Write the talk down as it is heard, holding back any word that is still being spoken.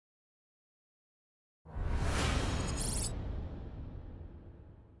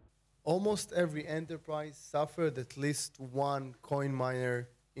Almost every enterprise suffered at least one CoinMiner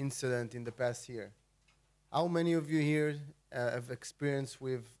incident in the past year. How many of you here have experience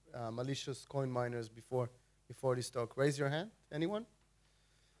with malicious CoinMiners before this talk? Raise your hand. Anyone?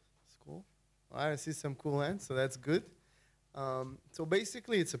 That's cool. All right, I see some cool hands, so that's good. So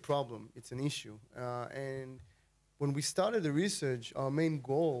basically, it's a problem. It's an issue. And when we started the research, our main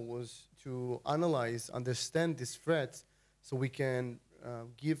goal was to analyze, understand these threats so we can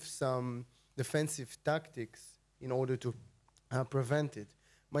give some defensive tactics in order to prevent it.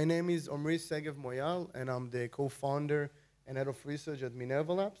 My name is Omri Moyal, and I'm the co-founder and head of research at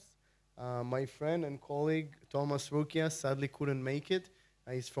Minerva Labs. My friend and colleague, Thomas Roccia, sadly couldn't make it.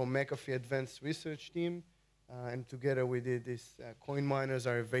 He's from McAfee Advanced Research Team, and together we did this CoinMiners,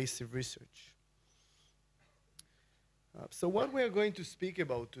 our evasive research. So what we are going to speak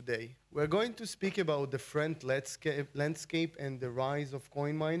about today, we're going to speak about the threat landscape and the rise of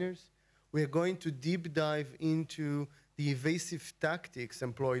CoinMiners. We're going to deep dive into the evasive tactics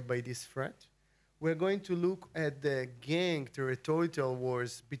employed by this threat. We're going to look at the gang territorial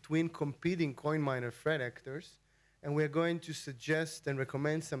wars between competing CoinMiner threat actors, and we're going to suggest and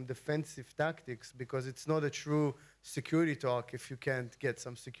recommend some defensive tactics because it's not a true security talk if you can't get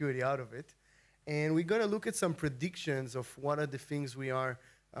some security out of it. And we're going to look at some predictions of what are the things we are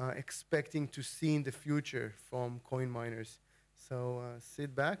expecting to see in the future from CoinMiners. So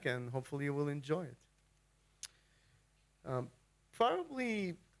sit back and hopefully you will enjoy it.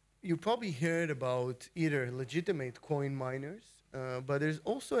 You probably heard about either legitimate CoinMiners, but there's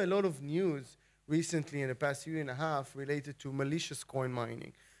also a lot of news recently in the past year and a half related to malicious coin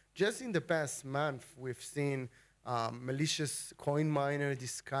mining. Just in the past month, we've seen malicious coin miner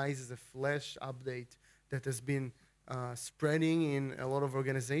disguised as a flash update that has been spreading in a lot of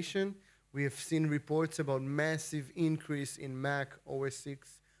organizations. We have seen reports about massive increase in Mac OS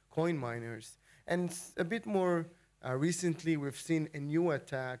 6 coin miners. And a bit more recently, we've seen a new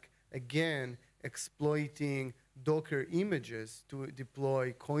attack, again, exploiting Docker images to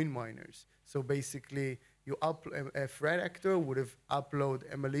deploy coin miners. So basically, a threat actor would have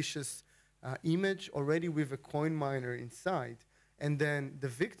uploaded a malicious image already with a coin miner inside, and then the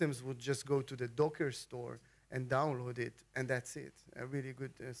victims would just go to the Docker store and download it, and that's it. A really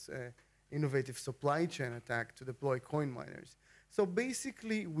good innovative supply chain attack to deploy coin miners. So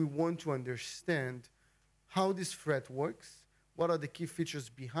basically, we want to understand how this threat works, what are the key features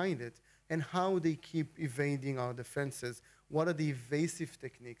behind it, and how they keep evading our defenses. What are the evasive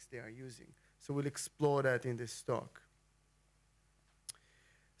techniques they are using? So we'll explore that in this talk.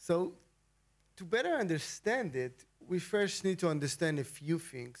 So to better understand it, we first need to understand a few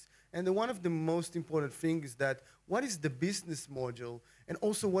things. And one of the most important things is that what is the business model, and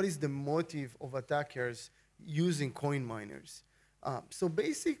also what is the motive of attackers using coin miners? So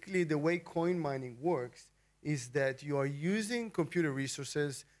basically, the way coin mining works is that you are using computer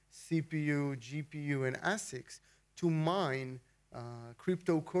resources, CPU, GPU, and ASICs to mine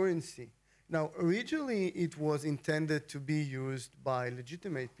cryptocurrency. Now, originally, it was intended to be used by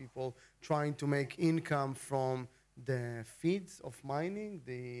legitimate people trying to make income from the feeds of mining,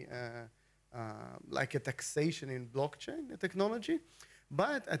 like a taxation in blockchain technology.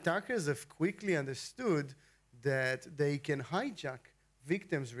 But attackers have quickly understood that they can hijack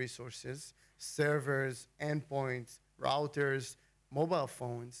victims' resources, servers, endpoints, routers, mobile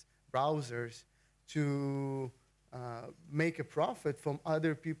phones, browsers, to make a profit from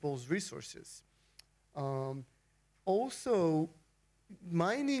other people's resources. Also,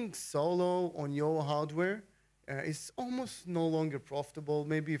 mining solo on your hardware is almost no longer profitable,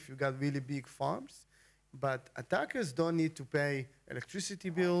 maybe if you got really big farms. But attackers don't need to pay electricity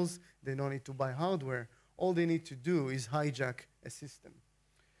bills, they don't need to buy hardware. All they need to do is hijack a system.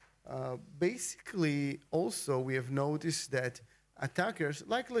 Basically, also, we have noticed that attackers,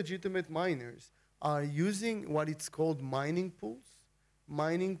 like legitimate miners, are using what it's called mining pools.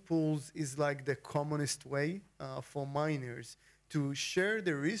 Mining pools is like the commonest way for miners to share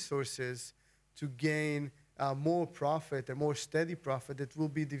their resources to gain more profit, a more steady profit that will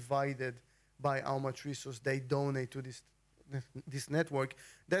be divided by how much resource they donate to this network.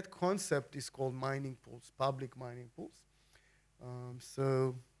 That concept is called mining pools, public mining pools.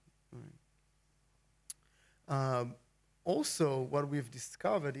 Also, what we've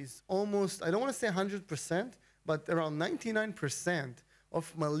discovered is almost, I don't want to say 100%, but around 99%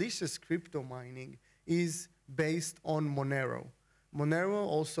 of malicious crypto mining is based on Monero. Monero,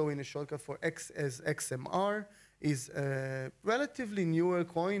 also in a shortcut for as XMR, is a relatively newer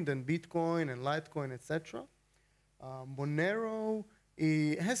coin than Bitcoin and Litecoin, etc. Monero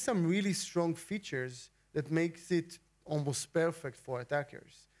has some really strong features that makes it almost perfect for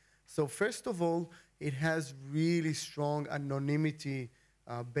attackers. So first of all, it has really strong anonymity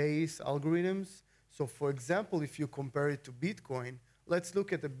base algorithms. So for example, if you compare it to Bitcoin, let's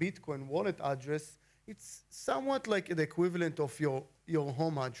look at the Bitcoin wallet address. It's somewhat like the equivalent of your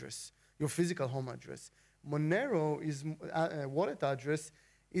home address, your physical home address. Monero is wallet address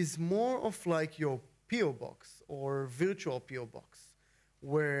is more of like your PO box or virtual PO box,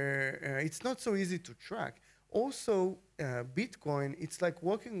 where it's not so easy to track. Also, Bitcoin, it's like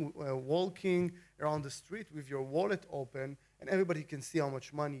walking around the street with your wallet open, and everybody can see how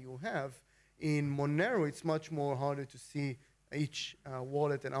much money you have. In Monero, it's much more harder to see each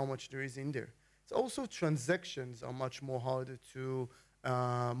wallet and how much there is in there. It's also transactions are much more harder to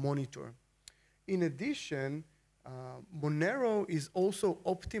monitor. In addition, Monero is also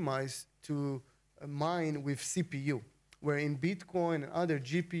optimized to mine with CPU, where in Bitcoin and other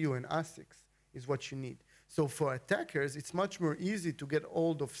GPU and ASICs is what you need. So for attackers, it's much more easy to get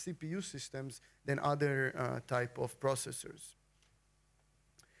hold of CPU systems than other type of processors.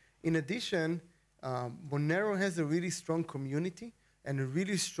 In addition, Monero has a really strong community and a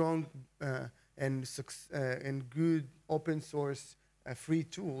really strong and good open source free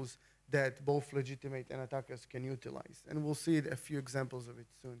tools that both legitimate and attackers can utilize. And we'll see a few examples of it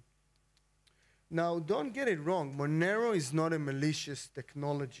soon. Now, don't get it wrong. Monero is not a malicious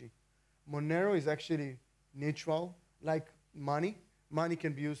technology. Monero is actually neutral, like money. Money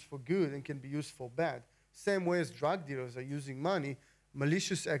can be used for good and can be used for bad. Same way as drug dealers are using money,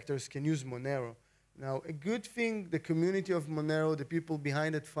 malicious actors can use Monero. Now, a good thing, the community of Monero, the people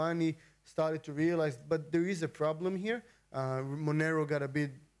behind it finally started to realize, but there is a problem here. Monero got a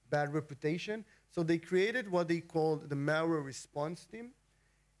bit bad reputation. So they created what they called the malware response team.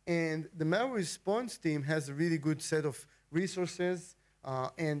 And the malware response team has a really good set of resources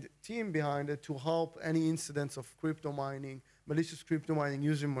and team behind it to help any incidents of crypto mining, malicious crypto mining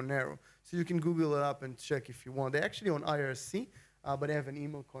using Monero. So you can Google it up and check if you want. They're actually on IRC, but they have an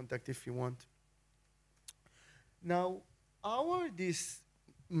email contact if you want. Now, how are these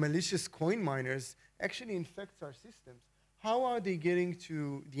malicious coin miners actually infect our systems? How are they getting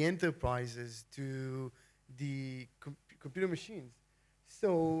to the enterprises, to the computer machines?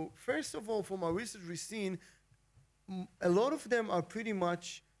 So first of all, from our research we've seen, a lot of them are pretty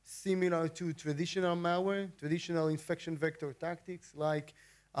much similar to traditional malware, traditional infection vector tactics like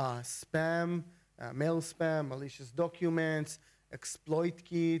spam, mail spam, malicious documents, exploit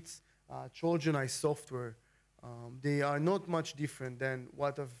kits, Trojanized software. They are not much different than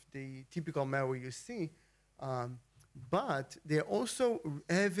what of the typical malware you see, but they're also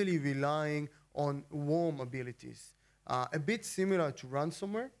heavily relying on worm abilities. A bit similar to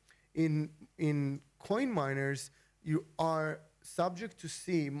ransomware. In CoinMiners, you are subject to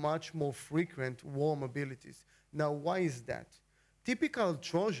see much more frequent worm abilities. Now, why is that? Typical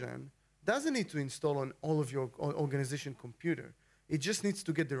Trojan doesn't need to install on all of your organization computer. It just needs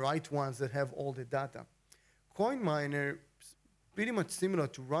to get the right ones that have all the data. CoinMiner, pretty much similar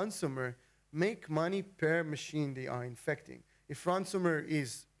to ransomware, make money per machine they are infecting. If ransomware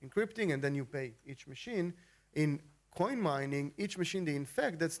is encrypting and then you pay each machine, in coin mining, each machine they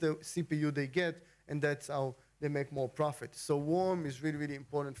infect, that's the CPU they get, and that's how they make more profit. So worm is really, really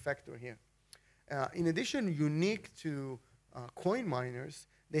important factor here. In addition, unique to coin miners,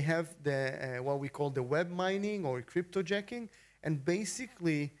 they have the what we call the web mining or cryptojacking, and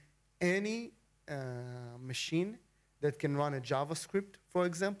basically any machine that can run a JavaScript, for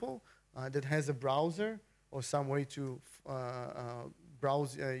example, that has a browser or some way to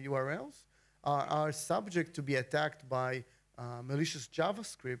browse URLs, are subject to be attacked by malicious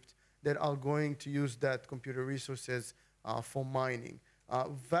JavaScript that are going to use that computer resources for mining.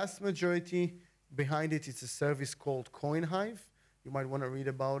 Vast majority behind it is a service called CoinHive. You might want to read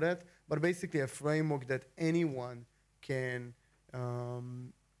about it, but basically a framework that anyone can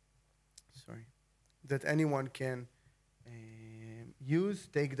use,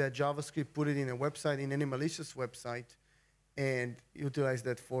 take that JavaScript, put it in a website, in any malicious website, and utilize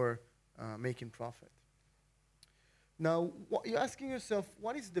that for making profit. Now, you're asking yourself,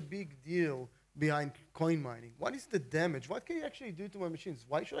 what is the big deal behind coin mining? What is the damage? What can you actually do to my machines?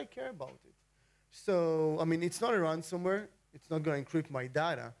 Why should I care about it? So, I mean, it's not a ransomware. It's not going to encrypt my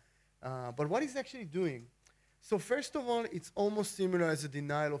data. But what is it actually doing? So first of all, it's almost similar as a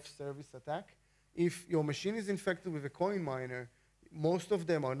denial of service attack. If your machine is infected with a coin miner, most of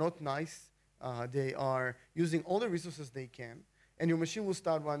them are not nice. They are using all the resources they can, and your machine will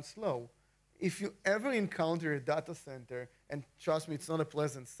start run slow. If you ever encounter a data center, and trust me, it's not a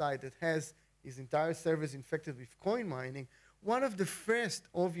pleasant sight, that has its entire servers infected with coin mining, one of the first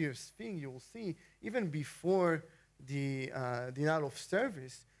obvious thing you will see, even before the denial of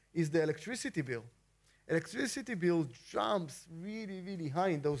service, is the electricity bill. Electricity bill jumps really, really high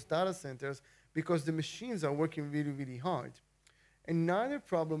in those data centers because the machines are working really, really hard. Another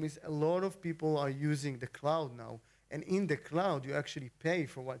problem is a lot of people are using the cloud now. And in the cloud, you actually pay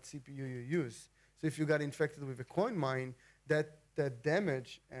for what CPU you use. So if you got infected with a coin mine, that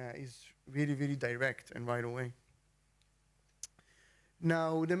damage is really, really direct and right away.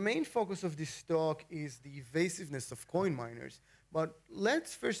 Now, the main focus of this talk is the evasiveness of coin miners. But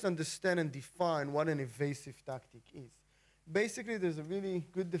let's first understand and define what an evasive tactic is. Basically, there's a really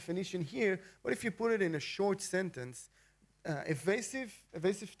good definition here, but if you put it in a short sentence, evasive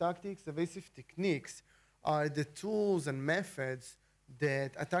tactics, evasive techniques are the tools and methods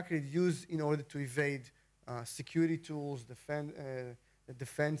that attackers use in order to evade security tools,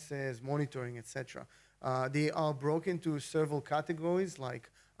 defenses, monitoring, etc. They are broken into several categories like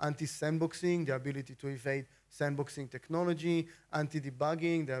anti-sandboxing, the ability to evade sandboxing technology,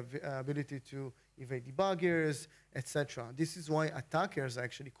 anti-debugging, the ability to evade debuggers, etc. This is why attackers are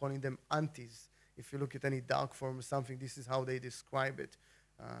actually calling them antis. If you look at any dark form or something, this is how they describe it.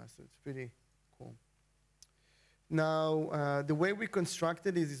 So it's pretty cool. Now, the way we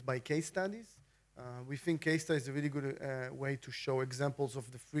constructed it is by case studies. We think case studies is a really good way to show examples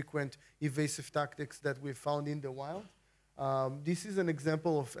of the frequent evasive tactics that we've found in the wild. This is an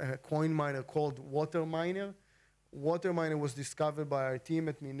example of a coin miner called WaterMiner. WaterMiner was discovered by our team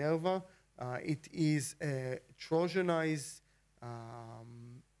at Minerva. It is a Trojanized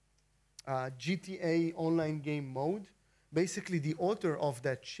GTA online game mode. Basically, the author of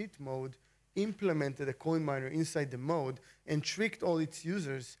that cheat mode implemented a coin miner inside the mode and tricked all its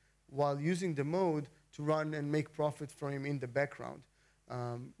users while using the mode to run and make profit from him in the background.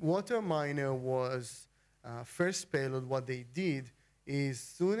 WaterMiner was first payload. What they did is,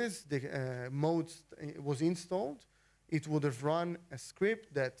 soon as the mode was installed, it would have run a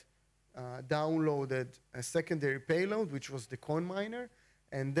script that downloaded a secondary payload, which was the coin miner,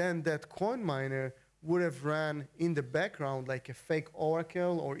 and then that coin miner would have ran in the background like a fake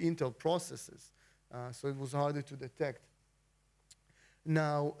Oracle or Intel processes. So it was harder to detect.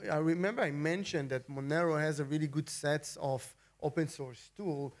 Now, I remember I mentioned that Monero has a really good sets of open source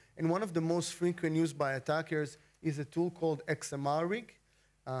tool, and one of the most frequent used by attackers is a tool called XMRig.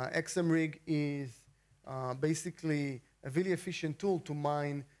 XMRig is basically a really efficient tool to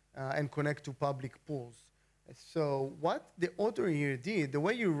mine and connect to public pools. So what the author here did, the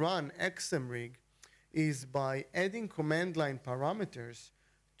way you run XMRig is by adding command line parameters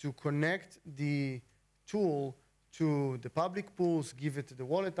to connect the tool to the public pools, give it the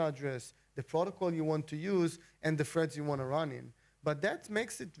wallet address, the protocol you want to use, and the threads you want to run in. But that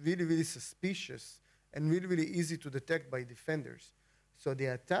makes it really, really suspicious and really, really easy to detect by defenders. So the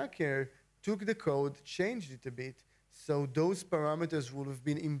attacker took the code, changed it a bit, so those parameters would have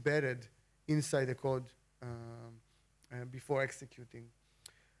been embedded inside the code before executing.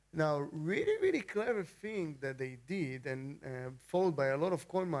 Now, really, really clever thing that they did, and followed by a lot of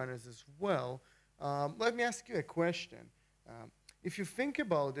coin miners as well. Let me ask you a question. If you think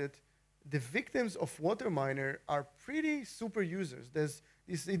about it, the victims of WaterMiner are pretty super users. There's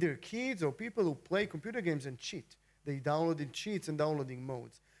either kids or people who play computer games and cheat. They downloaded cheats and downloading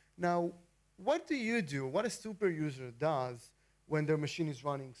modes. Now, what do you do? What a super user does when their machine is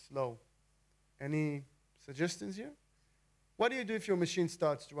running slow? Any suggestions here? What do you do if your machine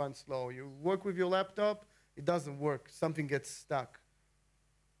starts to run slow? You work with your laptop, it doesn't work, something gets stuck.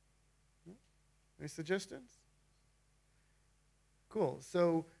 Any suggestions? Cool.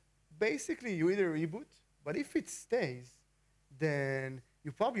 So basically, you either reboot, but if it stays, then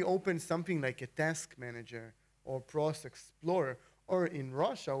you probably open something like a task manager or process explorer, or in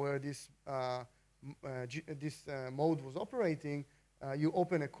Roccia, where this mode was operating, you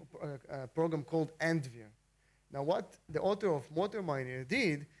open a program called Endvir. Now, what the author of WaterMiner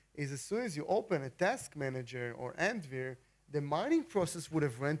did is, as soon as you open a task manager or Endvir, the mining process would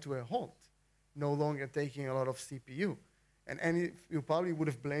have run to a halt, no longer taking a lot of CPU. And you probably would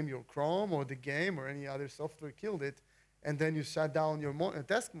have blamed your Chrome or the game or any other software killed it, and then you shut down your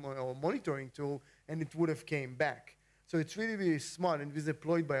task or monitoring tool, and it would have came back. So it's really, really smart and is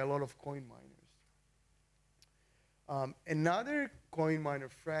deployed by a lot of coin miners. Another coin miner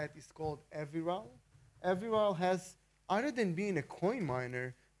threat is called Eviral. Eviral has, other than being a coin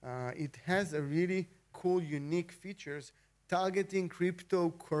miner, it has a really cool, unique features targeting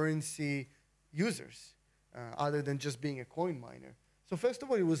cryptocurrency users, other than just being a coin miner. So first of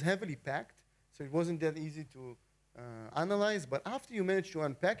all, it was heavily packed, so it wasn't that easy to analyze, but after you manage to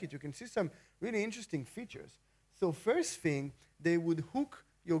unpack it, you can see some really interesting features. So first thing, they would hook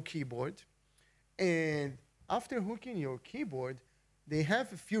your keyboard, and after hooking your keyboard, they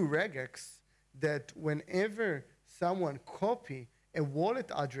have a few regex that whenever someone copy a wallet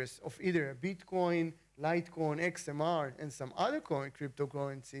address of either a Bitcoin, Litecoin, XMR, and some other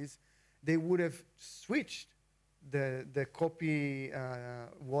cryptocurrencies, they would have switched the copy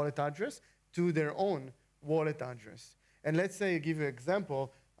wallet address to their own wallet address. And let's say, I give you an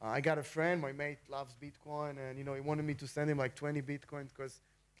example. I got a friend, my mate loves Bitcoin, and he wanted me to send him like 20 Bitcoins because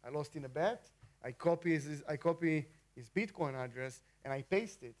I lost in a bet. I copy his Bitcoin address, and I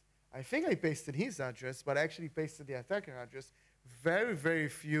paste it. I think I pasted his address, but I actually pasted the attacker address. Very, very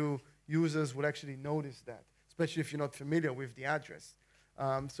few users would actually notice that, especially if you're not familiar with the address.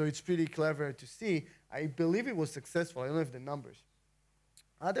 So it's pretty clever to see. I believe it was successful. I don't have the numbers.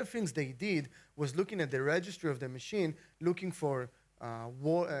 Other things they did was looking at the registry of the machine, looking for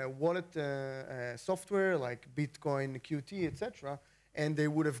wallet software like Bitcoin, QT, etc. And they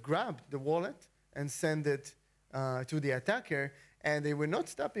would have grabbed the wallet and sent it to the attacker. And they were not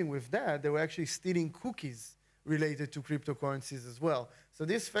stopping with that. They were actually stealing cookies related to cryptocurrencies as well. So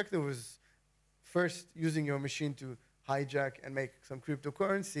this factor was first using your machine to hijack and make some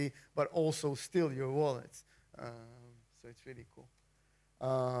cryptocurrency, but also steal your wallets. So it's really cool.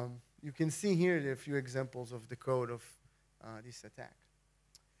 You can see here there are a few examples of the code of this attack.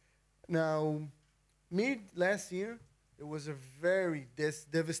 Now, mid last year, there was a very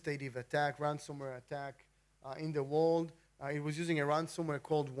devastating attack, ransomware attack in the world. It was using a ransomware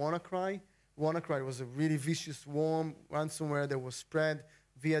called WannaCry. WannaCry was a really vicious worm ransomware that was spread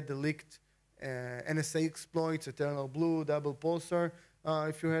via the leaked NSA exploits, Eternal Blue, Double Pulsar,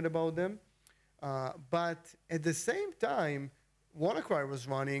 if you heard about them. But at the same time, WannaCry was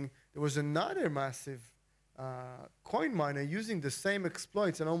running, there was another massive CoinMiner using the same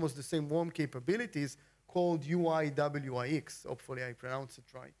exploits and almost the same worm capabilities called UIWIX. Hopefully I pronounced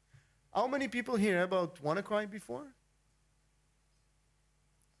it right. How many people here about WannaCry before?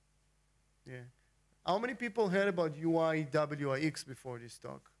 Yeah. How many people heard about UIWIX before this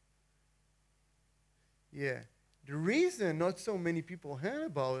talk? Yeah. The reason not so many people heard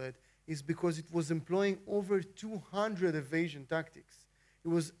about it is because it was employing over 200 evasion tactics. It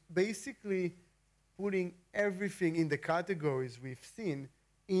was basically putting everything in the categories we've seen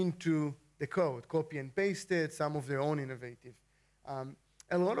into the code, copy and paste it, some of their own innovative.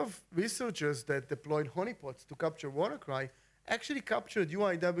 A lot of researchers that deployed honeypots to capture WannaCry actually captured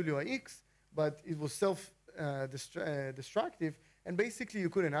UIWIX, but it was self-destructive, and basically you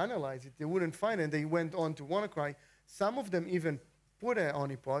couldn't analyze it. They wouldn't find it, and they went on to WannaCry. Some of them even put a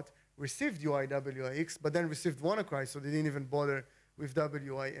honeypot, received UIWIX, but then received WannaCry, so they didn't even bother with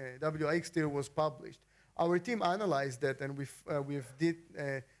WIX till it was published. Our team analyzed that, and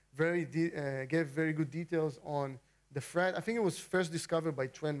gave very good details on the threat. I think it was first discovered by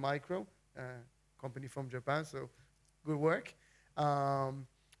Trend Micro, company from Japan, so good work.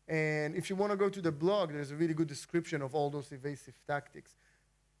 And if you want to go to the blog, there's a really good description of all those evasive tactics.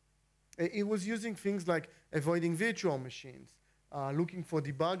 It was using things like avoiding virtual machines, looking for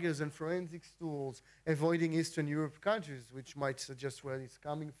debuggers and forensics tools, avoiding Eastern Europe countries, which might suggest where it's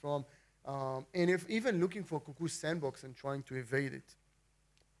coming from, and even looking for Cuckoo Sandbox and trying to evade it.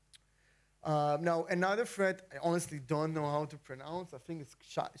 Now, another threat, I honestly don't know how to pronounce. I think it's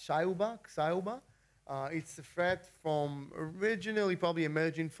Xiaoba. It's a threat from originally probably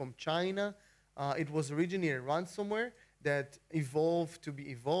emerging from China. It was originally a ransomware that evolved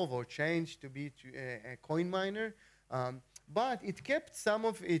or changed to be a CoinMiner. But it kept some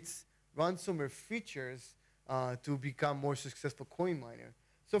of its ransomware features to become more successful CoinMiner.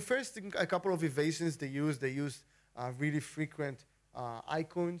 So first, a couple of evasions they used really frequent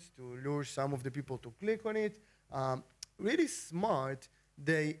icons to lure some of the people to click on it. Really smart.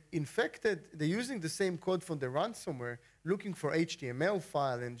 They're using the same code from the ransomware, looking for HTML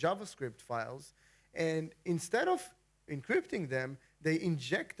file and JavaScript files. And instead of encrypting them, they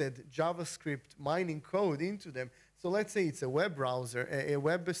injected JavaScript mining code into them. So let's say it's a web browser, a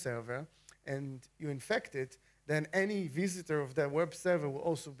web server, and you infect it, then any visitor of that web server will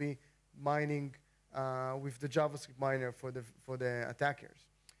also be mining with the JavaScript miner for the attackers.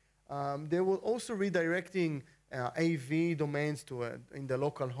 They will also redirecting AV domains in the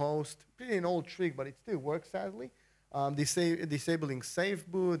local host. Pretty an old trick, but it still works, sadly. Disabling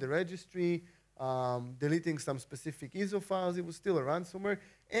SafeBoot, the registry, deleting some specific ISO files. It was still a ransomware.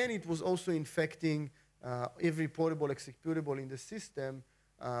 And it was also infecting every portable executable in the system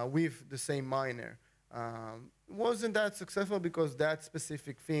with the same miner. Wasn't that successful because that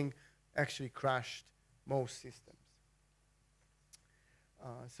specific thing actually crashed most systems.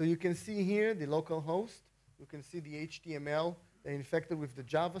 So you can see here the local host. You can see the HTML. They're infected with the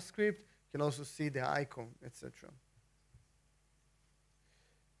JavaScript. You can also see the icon, etc.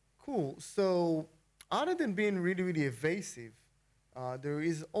 Cool. So other than being really, really evasive, there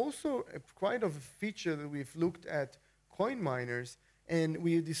is also quite of a feature that we've looked at CoinMiners, and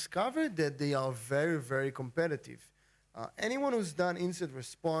we discovered that they are very, very competitive. Anyone who's done incident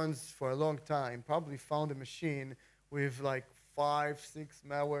response for a long time probably found a machine with like 5, 6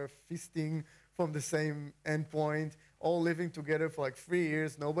 malware feasting from the same endpoint, all living together for like 3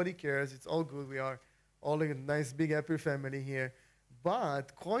 years. Nobody cares. It's all good. We are all a nice, big, happy family here.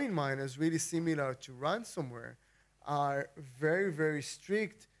 But CoinMiners, really similar to ransomware, are very, very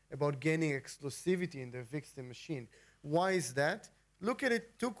strict about gaining exclusivity in their victim machine. Why is that? Look at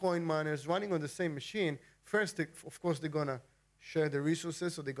it, 2 CoinMiners running on the same machine. First, of course, they're going to share the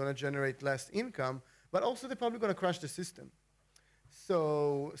resources, so they're going to generate less income, but also they're probably going to crash the system.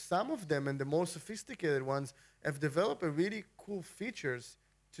 So some of them, and the more sophisticated ones, have developed a really cool features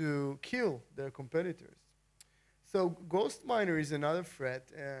to kill their competitors. So GhostMiner is another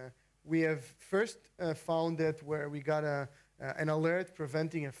threat. We have first found that where we got an alert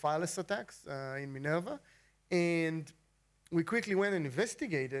preventing a fileless attacks in Minerva, and we quickly went and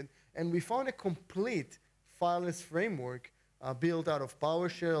investigated, and we found a complete fileless framework built out of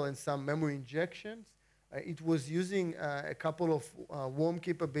PowerShell and some memory injections. It was using a couple of worm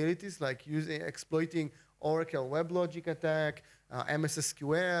capabilities, like exploiting Oracle WebLogic attack, MS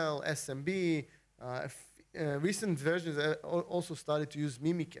SQL, SMB. Recent versions also started to use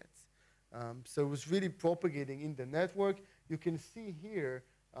Mimikatz. So it was really propagating in the network. You can see here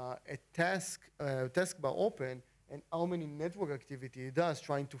a taskbar open and how many network activity it does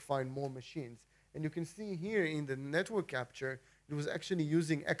trying to find more machines. And you can see here in the network capture, it was actually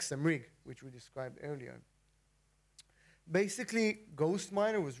using XMRig, which we described earlier. Basically,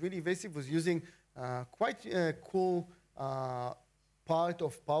 GhostMiner was really evasive, was using quite a cool part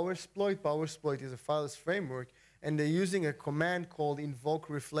of PowerSploit. PowerSploit is a fileless framework, and they're using a command called invoke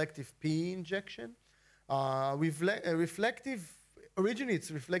reflective PE injection. Originally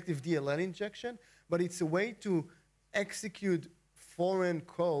it's reflective DLL injection, but it's a way to execute foreign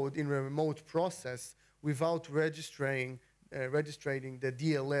code in a remote process without registering the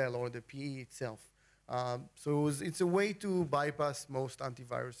DLL or the PE itself. So it's a way to bypass most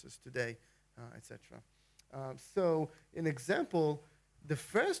antiviruses today, etc. So an example, the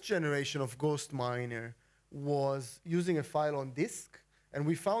first generation of GhostMiner was using a file on disk, and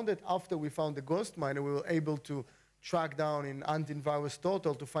we found that after we found the GhostMiner, we were able to track down in antivirus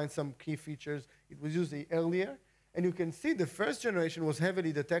total to find some key features. It was used earlier, and you can see the first generation was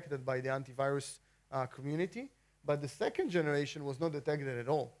heavily detected by the antivirus community, but the second generation was not detected at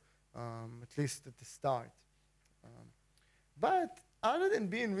all, at least at the start. But other than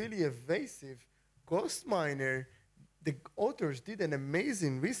being really evasive, GhostMiner, the authors did an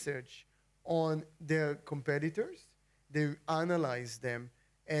amazing research on their competitors. They analyzed them,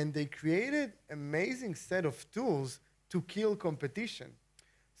 and they created an amazing set of tools to kill competition.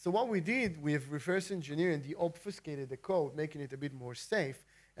 So what we did, we have reverse engineered and deobfuscated the code, making it a bit more safe,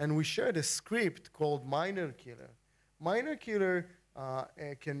 and we shared a script called Miner Killer. Miner Killer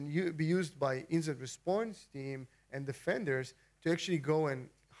can be used by incident response team and defenders to actually go and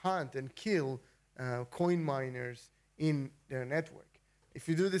hunt and kill coin miners in their network. If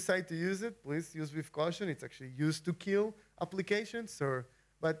you do decide to use it, please use with caution. It's actually used to kill applications,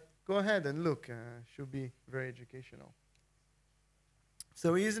 but go ahead and look. Should be very educational.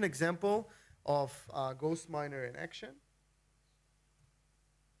 So here's an example of GhostMiner in action.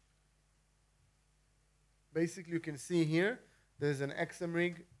 Basically, you can see here, there's an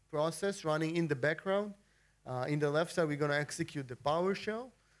XMRig process running in the background. In the left side, we're going to execute the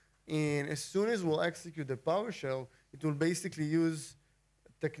PowerShell. And as soon as we'll execute the PowerShell, it will basically use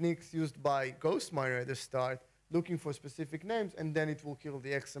techniques used by GhostMiner at the start, looking for specific names, and then it will kill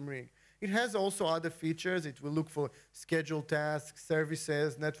the XMRig. It has also other features. It will look for scheduled tasks,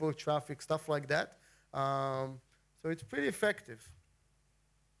 services, network traffic, stuff like that. So it's pretty effective.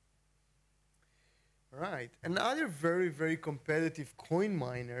 All right. Another very, very competitive coin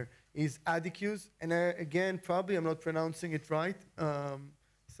miner is Adicus. And again, probably I'm not pronouncing it right.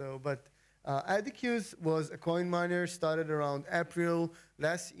 But Adicus was a coin miner, started around April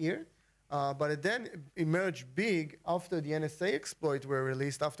last year. But it then emerged big after the NSA exploit were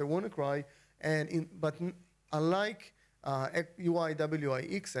released after WannaCry. But unlike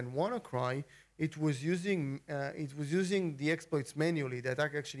UIWIX and WannaCry, it was using the exploits manually. The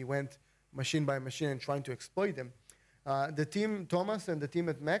attack actually went machine by machine and trying to exploit them. The team, Thomas and the team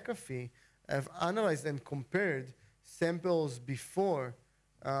at McAfee, have analyzed and compared samples before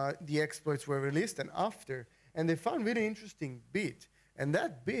the exploits were released and after. And they found really interesting bit. And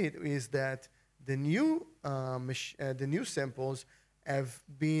that bit is that the new samples have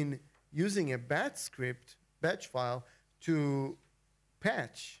been using a batch file to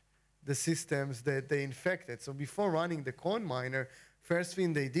patch the systems that they infected. So before running the CoinMiner, first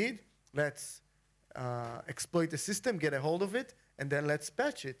thing they did, let's exploit the system, get a hold of it, and then let's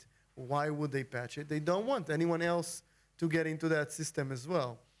patch it. Why would they patch it? They don't want anyone else to get into that system as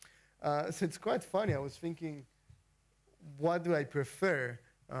well. So it's quite funny. I was thinking, what do I prefer?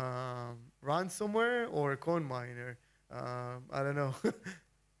 Ransomware or a CoinMiner? I don't know.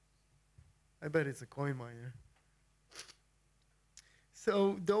 I bet it's a CoinMiner.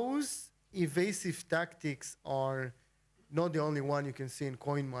 So those evasive tactics are not the only one you can see in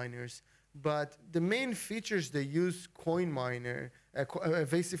CoinMiners, but the main features they use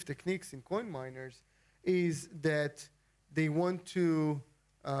evasive techniques in CoinMiners is that they want to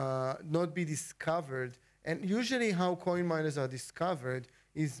not be discovered. And usually how CoinMiners are discovered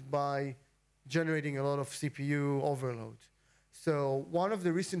is by generating a lot of CPU overload. So one of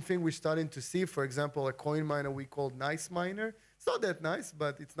the recent things we're starting to see, for example, a CoinMiner we called Nice Miner. It's not that nice,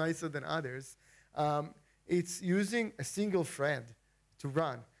 but it's nicer than others. It's using a single thread to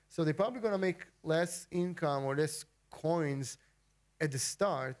run. So they're probably going to make less income or less coins at the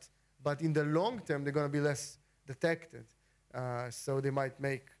start, but in the long term, they're going to be less detected. So they might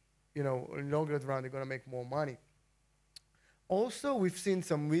make, in longer run, they're going to make more money. Also, we've seen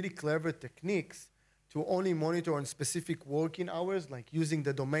some really clever techniques to only monitor on specific working hours, like using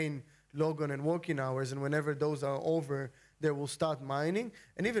the domain logon and working hours, and whenever those are over, they will start mining.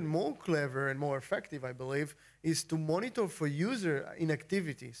 And even more clever and more effective, I believe, is to monitor for user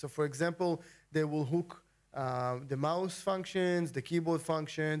inactivity. So for example, they will hook the mouse functions, the keyboard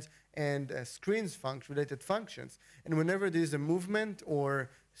functions, and screens related functions. And whenever there's a movement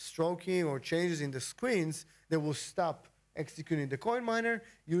or stroking or changes in the screens, they will stop executing the CoinMiner.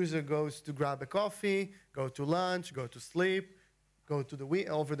 User goes to grab a coffee, go to lunch, go to sleep, go to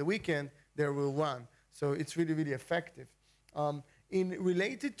over the weekend, they will run. So it's really, really effective.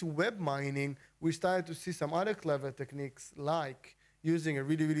 Related to web mining, we started to see some other clever techniques, like using a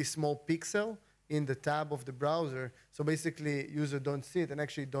really, really small pixel in the tab of the browser. So basically, user don't see it and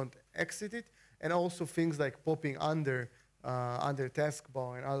actually don't exit it. And also things like popping under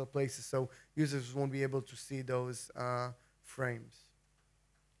taskbar and other places. So users won't be able to see those frames.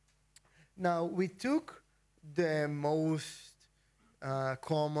 Now, we took the most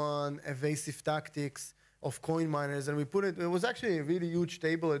common evasive tactics of CoinMiners, and we put it was actually a really huge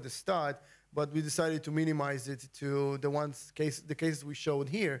table at the start, but we decided to minimize it to the cases we showed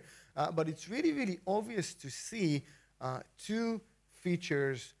here. But it's really, really obvious to see two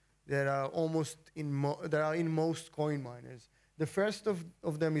features that are in most CoinMiners. The first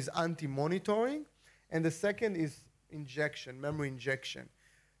of them is anti-monitoring, and the second is memory injection.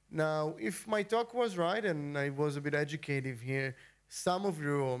 Now, if my talk was right, and I was a bit educative here, some of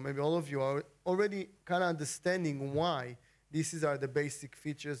you, or maybe all of you, are already kind of understanding why these are the basic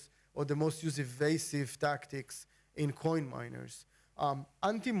features or the most used evasive tactics in CoinMiners.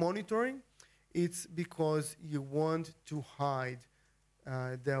 Anti-monitoring, it's because you want to hide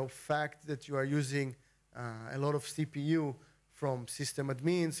the fact that you are using a lot of CPU from system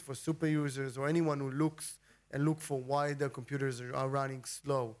admins, for super users, or anyone who look for why their computers are running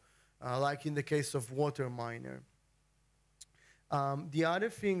slow, like in the case of WaterMiner. The other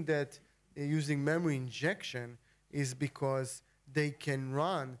thing that using memory injection is because they can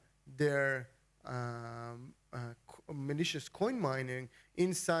run their malicious coin mining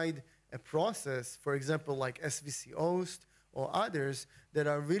inside a process, for example, like SVC host or others that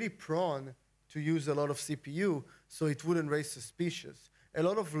are really prone to use a lot of CPU, so it wouldn't raise suspicious. A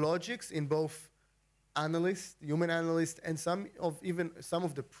lot of logics in both human analysts, and some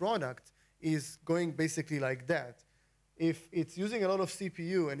of the product is going basically like that. If it's using a lot of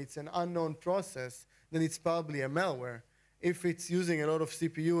CPU and it's an unknown process, then it's probably a malware. If it's using a lot of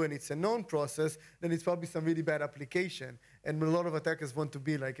CPU and it's a known process, then it's probably some really bad application. And a lot of attackers want to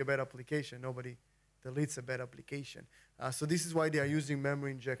be like a bad application. Nobody deletes a bad application. So this is why they are using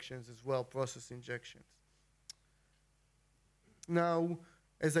memory injections as well, process injections. Now,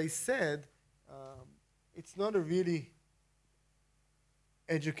 as I said, it's not a really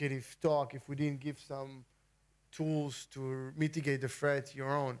educative talk if we didn't give some tools to mitigate the threat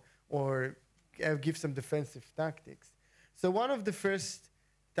your own, or give some defensive tactics. So one of the first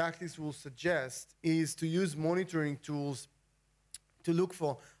tactics we'll suggest is to use monitoring tools to look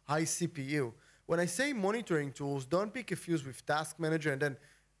for high CPU. When I say monitoring tools, don't be confused with Task Manager and then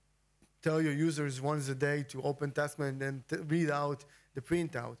tell your users once a day to open Task Manager and then read out the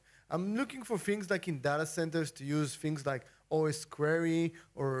printout. I'm looking for things like in data centers to use things like OS query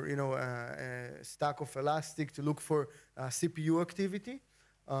or a stack of Elastic to look for CPU activity.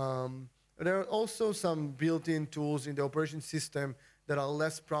 There are also some built-in tools in the operation system that are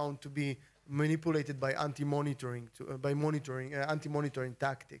less prone to be manipulated by anti-monitoring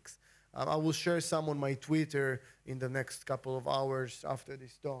tactics. I will share some on my Twitter in the next couple of hours after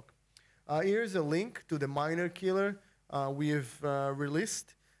this talk. Here's a link to the miner killer we've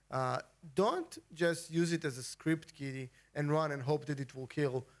released. Don't just use it as a script kiddie and run and hope that it will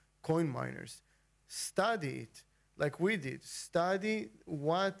kill coin miners. Study it like we did. Study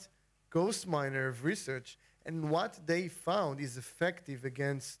what Ghost Miner have researched and what they found is effective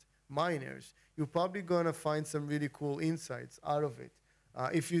against miners. You're probably going to find some really cool insights out of it.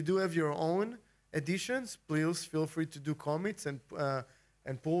 If you do have your own additions, please feel free to do comments and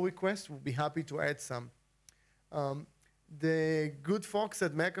pull requests. We'll be happy to add some. The good folks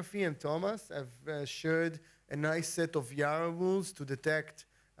at McAfee and Thomas have shared a nice set of Yara rules to detect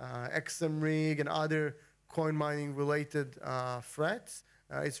XMRig and other coin mining related threats.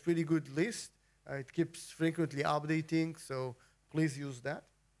 It's a pretty good list. It keeps frequently updating, so please use that.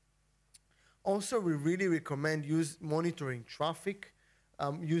 Also, we really recommend monitoring traffic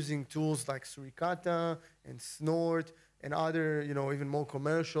using tools like Suricata and Snort and other, even more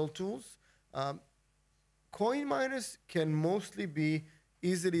commercial tools. Coin miners can mostly be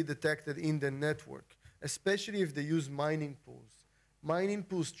easily detected in the network, especially if they use mining pools. Mining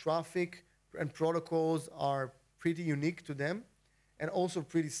pools traffic and protocols are pretty unique to them and also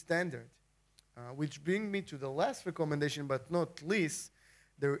pretty standard. Which brings me to the last recommendation, but not least,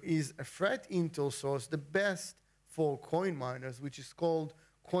 there is a threat intel source, the best for coin miners, which is called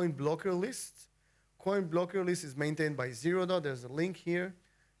Coin Blocker List. Coin Blocker List is maintained by Zerodot. There's a link here.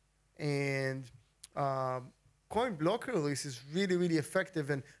 And Coin Blocker List is really, really effective,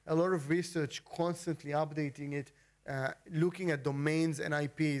 and a lot of research constantly updating it, looking at domains and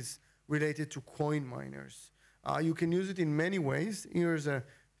IPs related to coin miners. You can use it in many ways. Here's a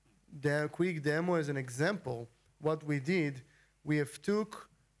quick demo as an example. What we did, we have took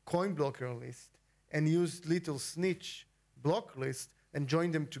Coin Blocker List and used Little Snitch block list and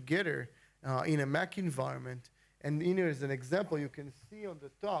joined them together in a Mac environment. And here is an example. You can see on the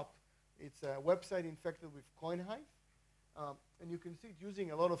top, it's a website infected with CoinHive. And you can see it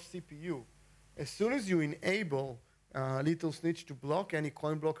using a lot of CPU. As soon as you enable Little Snitch to block any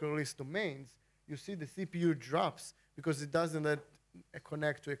Coin Blocker List domains, you see the CPU drops because it doesn't let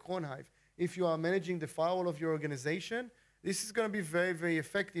connect to a CoinHive. If you are managing the firewall of your organization, this is going to be very, very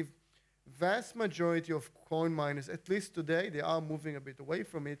effective. Vast majority of coin miners, at least today, they are moving a bit away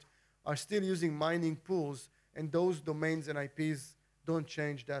from it, are still using mining pools, and those domains and IPs don't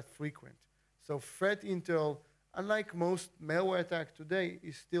change that frequent. So threat intel, unlike most malware attack today,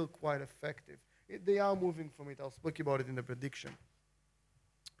 is still quite effective. They are moving from it. I'll speak about it in the prediction.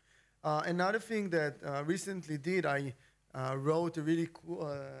 Another thing that recently did, I wrote a really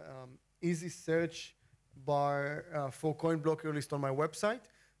cool, easy search bar for Coin Blocker List on my website.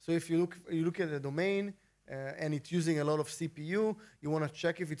 So if you look at the domain and it's using a lot of CPU, you want to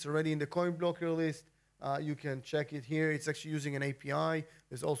check if it's already in the Coin Blocker List. You can check it here. It's actually using an API.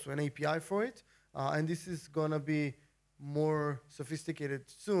 There's also an API for it. And this is going to be more sophisticated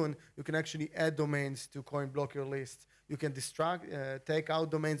soon. You can actually add domains to Coin Blocker Lists. You can take out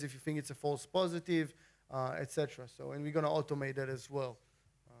domains if you think it's a false positive, etc. So, and we're going to automate that as well.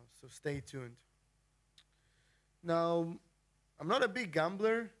 So stay tuned. Now, I'm not a big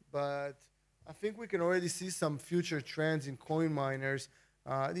gambler, but I think we can already see some future trends in coin miners.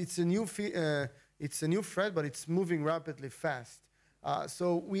 It's a new threat, but it's moving rapidly fast.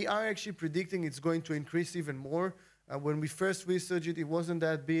 So we are actually predicting it's going to increase even more. When we first researched it, it wasn't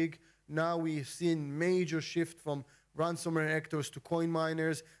that big. Now we've seen major shift from ransomware actors to coin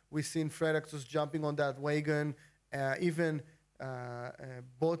miners. We've seen threat actors jumping on that wagon. Even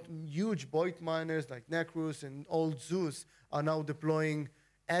huge bot miners like Necrus and old Zeus are now deploying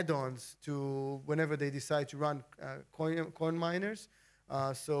add-ons to whenever they decide to run coin miners.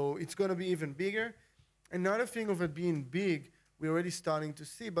 So it's going to be even bigger. Another thing of it being big, we're already starting to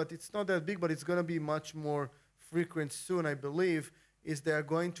see, but it's not that big, but it's going to be much more frequent soon, I believe, is they're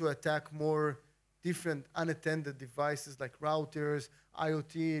going to attack more different unattended devices like routers,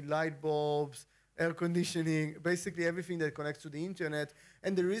 IoT, light bulbs, air conditioning, basically everything that connects to the internet.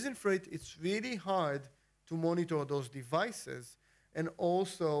 And the reason for it, it's really hard to monitor those devices. And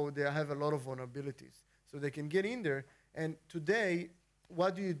also, they have a lot of vulnerabilities. So they can get in there. And today,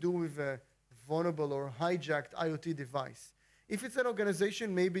 what do you do with a vulnerable or hijacked IoT device? If it's an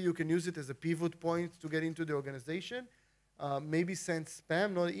organization, maybe you can use it as a pivot point to get into the organization. Maybe send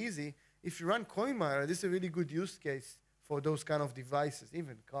spam, not easy. If you run CoinMiner, this is a really good use case for those kind of devices,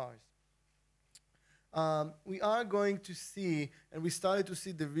 even cars. We are going to see, and we started to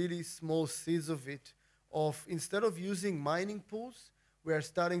see the really small seeds of it, of instead of using mining pools, we are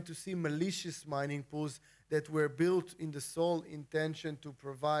starting to see malicious mining pools that were built in the sole intention to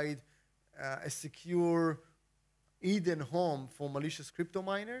provide a secure, hidden home for malicious crypto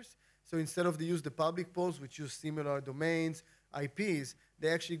miners. So instead of they use the public pools, which use similar domains, IPs,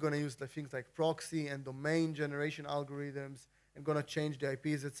 they're actually going to use the things like proxy and domain generation algorithms and going to change the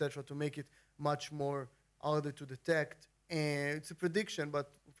IPs, etc., to make it much more harder to detect. And it's a prediction, but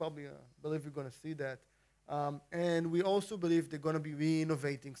we probably believe we're going to see that. And we also believe they're going to be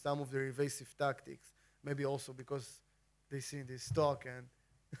re-innovating some of their evasive tactics, maybe also because they see this stock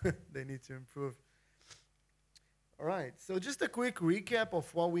and they need to improve. All right, so just a quick recap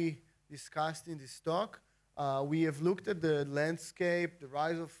of what we discussed in this talk. We have looked at the landscape, the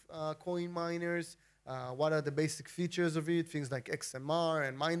rise of CoinMiners, what are the basic features of it, things like XMR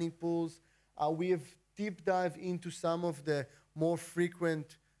and mining pools. We have deep dive into some of the more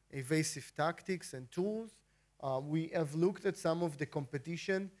frequent evasive tactics and tools. We have looked at some of the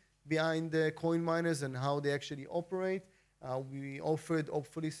competition behind the CoinMiners and how they actually operate. We offered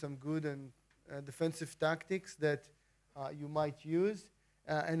hopefully some good and defensive tactics that you might use.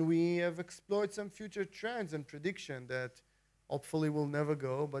 And we have explored some future trends and prediction that hopefully will never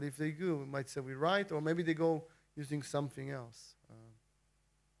go, but if they do, we might say we're right, or maybe they go using something else.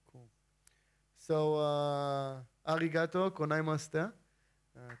 Cool. So, arigato, konai master.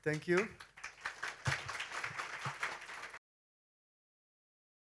 Thank you.